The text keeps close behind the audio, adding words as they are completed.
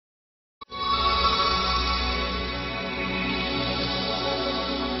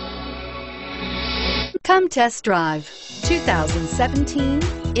Come test drive 2017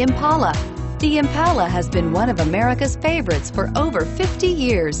 Impala. The Impala has been one of America's favorites for over 50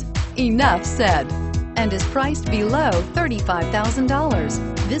 years. Enough said. And is priced below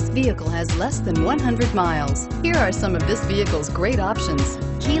 $35,000. This vehicle has less than 100 miles. Here are some of this vehicle's great options: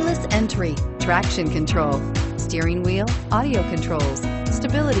 keyless entry, traction control, steering wheel audio controls,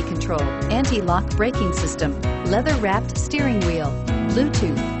 stability control, anti-lock braking system, leather-wrapped steering wheel,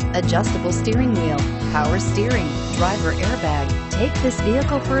 Bluetooth, adjustable steering wheel, power steering, driver airbag. Take this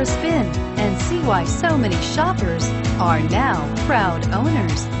vehicle for a spin and see why so many shoppers are now proud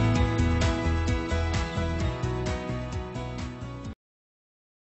owners.